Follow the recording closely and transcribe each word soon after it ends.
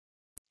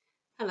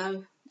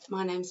Hello,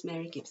 my name's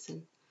Mary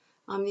Gibson.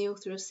 I'm the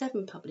author of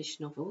 7 published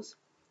novels,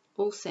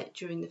 all set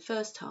during the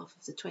first half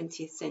of the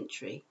 20th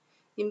century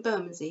in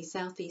Bermondsey,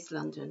 southeast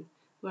London,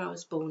 where I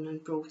was born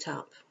and brought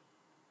up.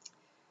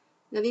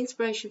 Now, the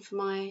inspiration for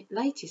my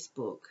latest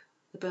book,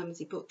 The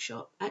Bermondsey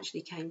Bookshop,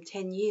 actually came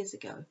 10 years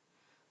ago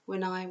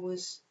when I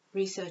was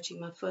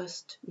researching my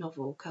first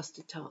novel,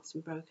 Custard Tarts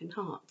and Broken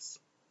Hearts.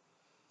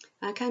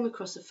 I came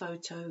across a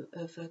photo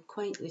of a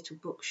quaint little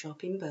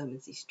bookshop in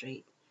Bermondsey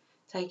Street,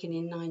 taken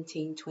in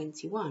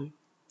 1921.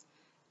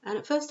 And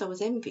at first I was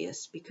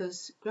envious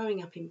because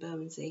growing up in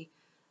Bermondsey,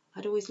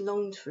 I'd always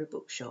longed for a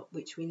bookshop,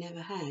 which we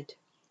never had.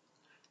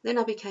 Then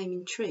I became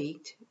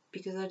intrigued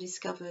because I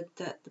discovered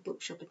that the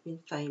bookshop had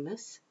been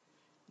famous,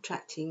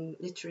 attracting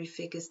literary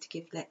figures to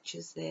give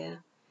lectures there,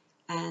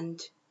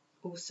 and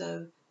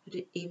also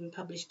had even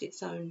published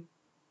its own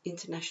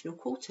international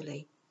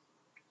quarterly.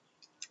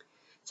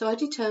 So I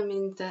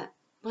determined that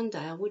one day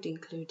I would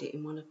include it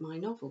in one of my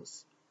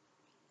novels.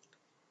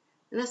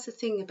 And that's the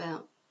thing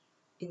about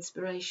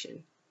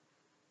inspiration.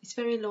 It's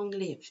very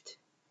long-lived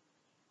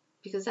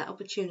because that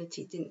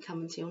opportunity didn't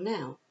come until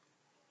now.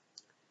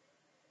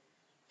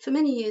 For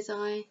many years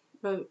I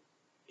wrote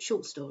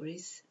short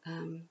stories,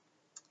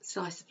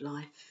 slice of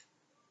life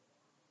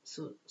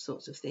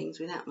sorts of things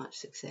without much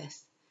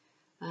success.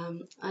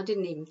 I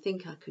didn't even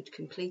think I could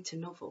complete a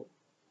novel.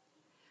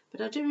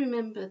 But I do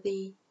remember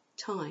the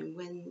time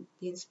when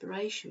the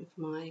inspiration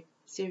for my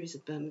series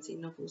of Bermondsey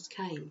novels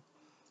came.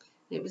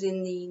 It was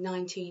in the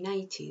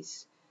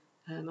 1980s.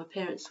 My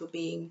parents were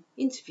being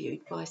interviewed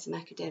by some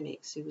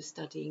academics who were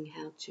studying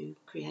how to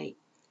create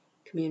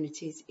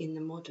communities in the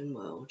modern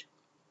world.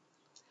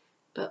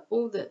 But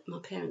all that my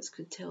parents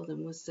could tell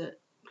them was that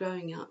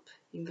growing up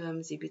in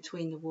Bermondsey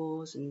between the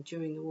wars and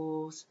during the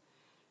wars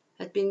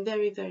had been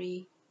very,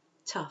 very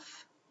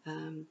tough.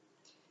 And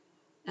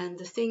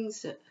the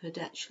things that had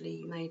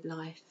actually made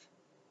life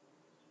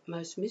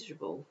most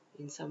miserable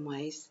in some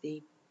ways,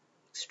 the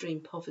extreme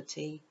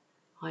poverty,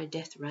 high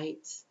death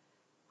rates,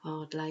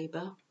 hard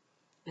labour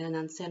and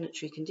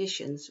unsanitary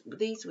conditions,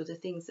 these were the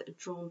things that had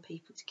drawn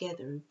people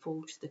together and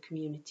forged the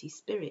community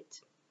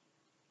spirit.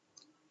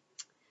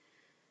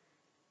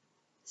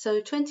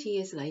 So 20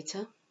 years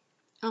later,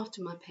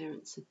 after my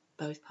parents had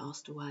both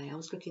passed away, I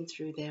was looking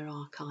through their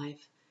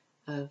archive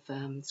of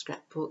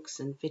scrapbooks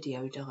and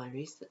video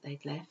diaries that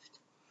they'd left.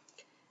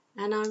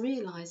 And I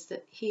realised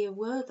that here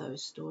were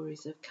those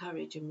stories of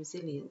courage and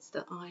resilience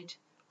that I'd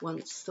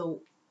once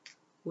thought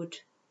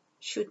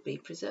should be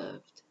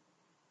preserved.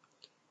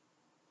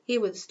 Here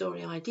were the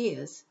story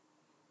ideas,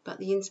 but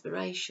the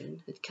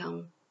inspiration had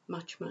come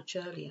much, much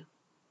earlier,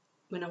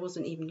 when I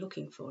wasn't even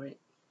looking for it.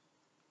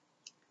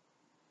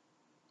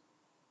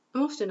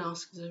 I'm often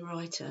asked as a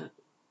writer,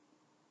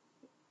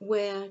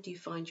 where do you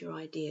find your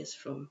ideas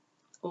from?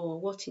 Or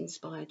what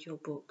inspired your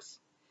books?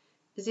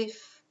 As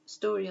if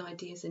story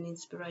ideas and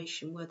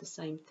inspiration were the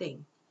same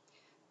thing.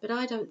 But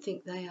I don't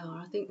think they are.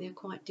 I think they're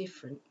quite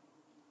different.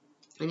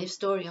 And if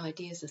story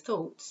ideas are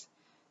thoughts,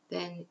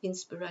 then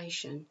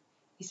inspiration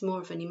is more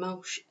of an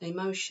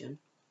emotion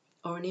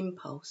or an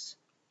impulse.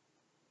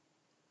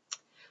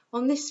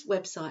 On this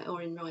website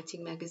or in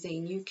Writing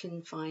Magazine, you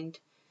can find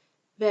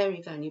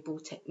very valuable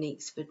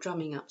techniques for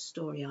drumming up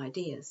story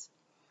ideas.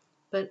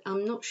 But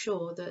I'm not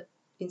sure that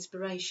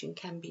inspiration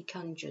can be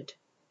conjured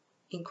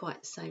in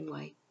quite the same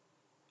way.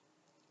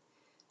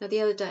 Now,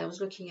 the other day I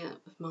was looking out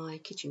of my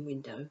kitchen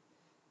window,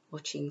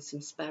 watching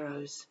some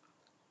sparrows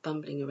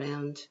bumbling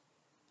around,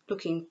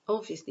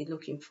 obviously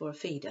looking for a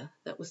feeder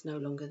that was no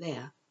longer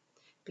there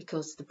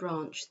because the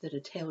branch that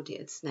had held it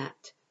had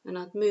snapped and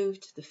I'd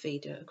moved the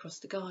feeder across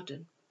the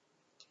garden.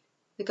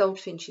 The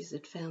goldfinches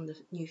had found the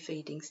new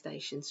feeding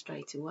station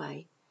straight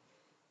away,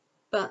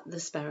 but the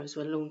sparrows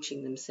were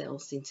launching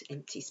themselves into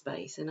empty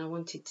space, and I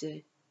wanted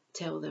to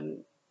tell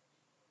them,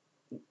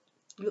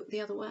 look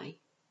the other way.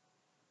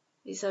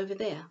 It's over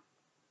there.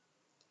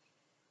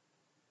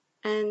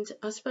 And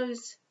I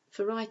suppose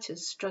for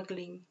writers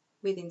struggling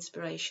with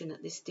inspiration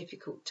at this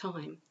difficult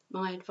time,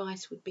 my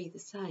advice would be the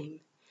same.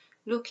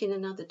 Look in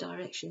another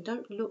direction.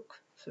 Don't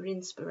look for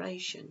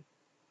inspiration.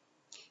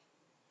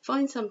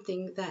 Find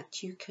something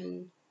that you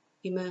can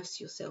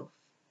immerse yourself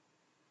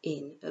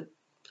in,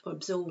 or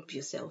absorb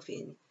yourself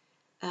in.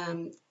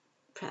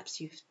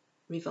 Perhaps you've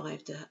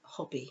revived a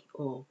hobby,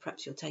 or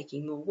perhaps you're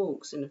taking more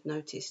walks and have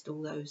noticed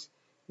all those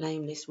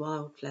nameless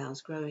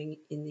wildflowers growing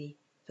in the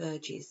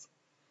verges.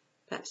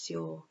 Perhaps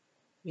you're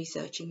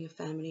researching your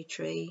family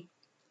tree,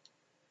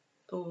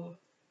 or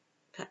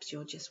perhaps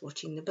you're just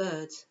watching the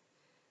birds.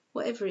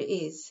 Whatever it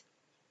is,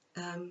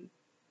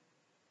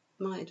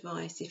 my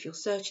advice, if you're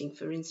searching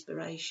for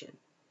inspiration,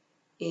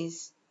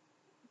 is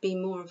be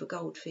more of a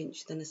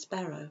goldfinch than a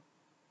sparrow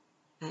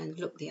and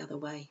look the other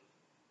way.